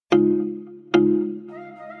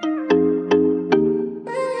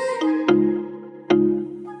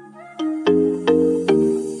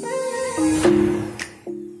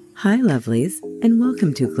Hi, lovelies, and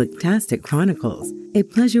welcome to Clicktastic Chronicles, a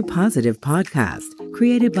pleasure-positive podcast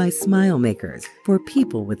created by Smile Makers for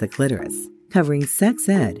people with a clitoris. Covering sex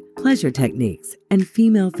ed, pleasure techniques, and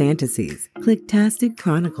female fantasies, Clicktastic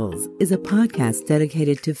Chronicles is a podcast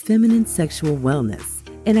dedicated to feminine sexual wellness.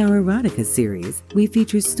 In our erotica series, we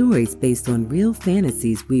feature stories based on real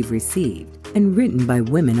fantasies we've received and written by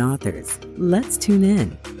women authors. Let's tune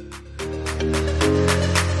in.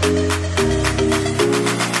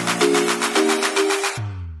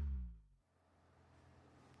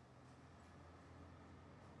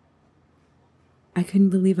 I couldn't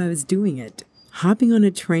believe I was doing it. Hopping on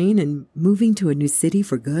a train and moving to a new city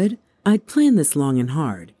for good? I'd planned this long and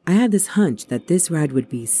hard. I had this hunch that this ride would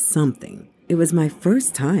be something. It was my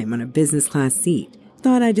first time on a business class seat.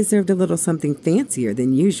 Thought I deserved a little something fancier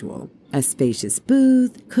than usual. A spacious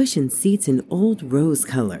booth, cushioned seats in old rose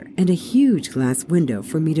color, and a huge glass window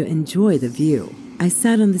for me to enjoy the view. I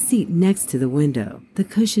sat on the seat next to the window. The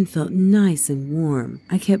cushion felt nice and warm.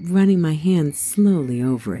 I kept running my hands slowly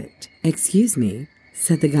over it. "Excuse me,"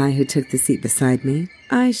 said the guy who took the seat beside me.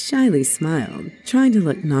 I shyly smiled, trying to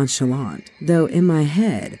look nonchalant, though in my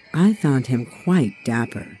head, I found him quite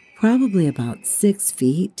dapper. Probably about 6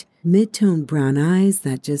 feet, mid-tone brown eyes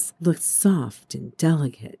that just looked soft and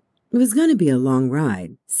delicate. It was going to be a long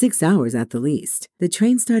ride, 6 hours at the least. The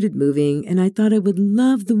train started moving, and I thought I would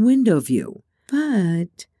love the window view.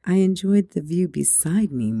 But I enjoyed the view beside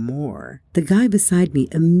me more. The guy beside me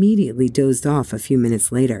immediately dozed off a few minutes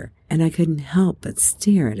later, and I couldn't help but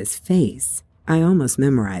stare at his face. I almost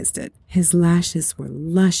memorized it. His lashes were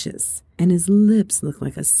luscious, and his lips looked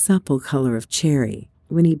like a supple color of cherry.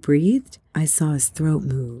 When he breathed, I saw his throat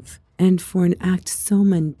move, and for an act so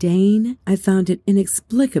mundane, I found it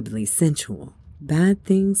inexplicably sensual. Bad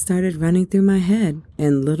things started running through my head,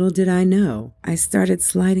 and little did I know, I started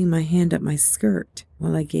sliding my hand up my skirt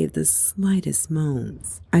while I gave the slightest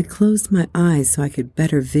moans. I closed my eyes so I could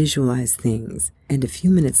better visualize things, and a few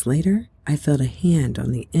minutes later, I felt a hand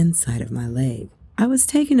on the inside of my leg. I was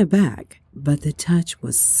taken aback, but the touch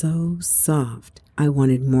was so soft, I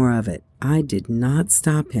wanted more of it. I did not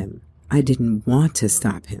stop him. I didn't want to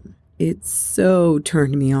stop him. It so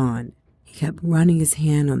turned me on. He kept running his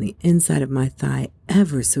hand on the inside of my thigh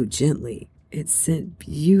ever so gently. It sent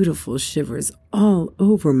beautiful shivers all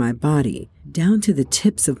over my body, down to the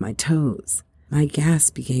tips of my toes. My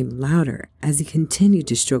gasp became louder as he continued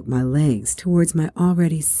to stroke my legs towards my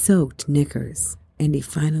already soaked knickers, and he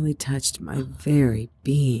finally touched my very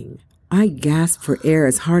being. I gasped for air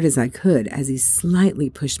as hard as I could as he slightly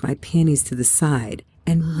pushed my panties to the side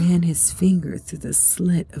and ran his finger through the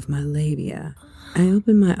slit of my labia. I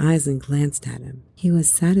opened my eyes and glanced at him. He was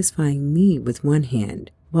satisfying me with one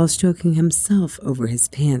hand while stroking himself over his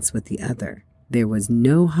pants with the other. There was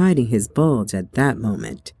no hiding his bulge at that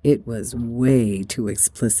moment. It was way too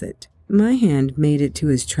explicit. My hand made it to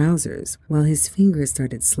his trousers while his fingers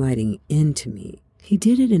started sliding into me. He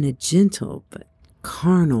did it in a gentle but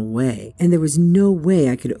carnal way, and there was no way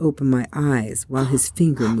I could open my eyes while his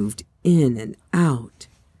finger moved in and out.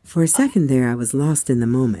 For a second there, I was lost in the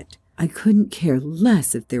moment. I couldn't care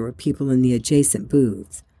less if there were people in the adjacent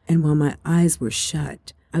booths, and while my eyes were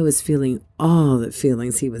shut, I was feeling all the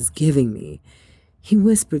feelings he was giving me. He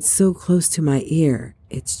whispered so close to my ear,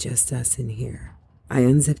 "It's just us in here." I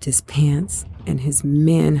unzipped his pants, and his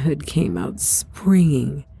manhood came out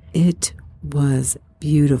springing. It was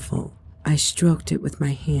beautiful. I stroked it with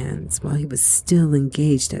my hands while he was still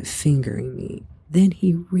engaged at fingering me. Then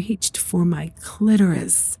he reached for my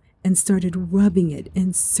clitoris and started rubbing it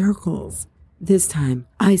in circles. This time,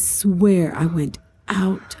 I swear I went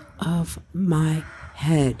out of my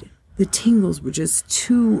head. The tingles were just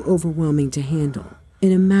too overwhelming to handle.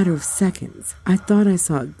 In a matter of seconds, I thought I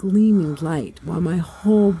saw a gleaming light while my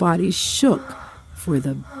whole body shook for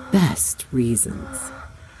the best reasons.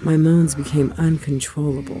 My moans became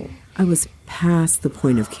uncontrollable. I was past the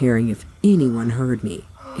point of caring if anyone heard me.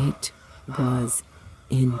 It was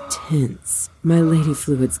intense. My lady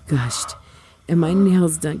fluids gushed, and my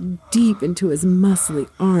nails dug deep into his muscly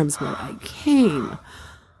arms while I came.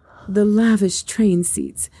 The lavish train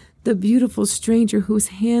seats, the beautiful stranger whose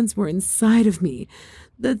hands were inside of me,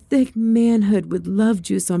 the thick manhood with love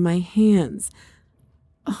juice on my hands.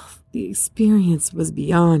 Oh, the experience was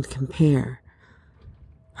beyond compare.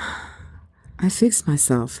 I fixed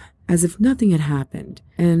myself as if nothing had happened,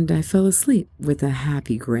 and I fell asleep with a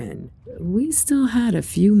happy grin. We still had a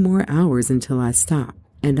few more hours until I stopped,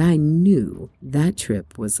 and I knew that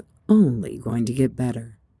trip was only going to get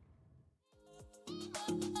better.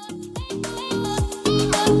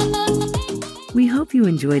 We hope you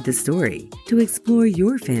enjoyed the story. To explore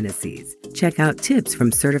your fantasies, check out tips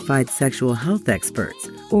from certified sexual health experts,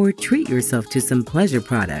 or treat yourself to some pleasure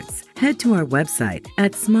products, head to our website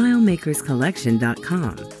at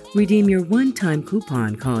SmileMakersCollection.com. Redeem your one-time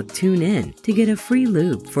coupon called TuneIn to get a free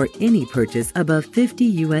lube for any purchase above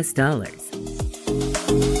 $50 US.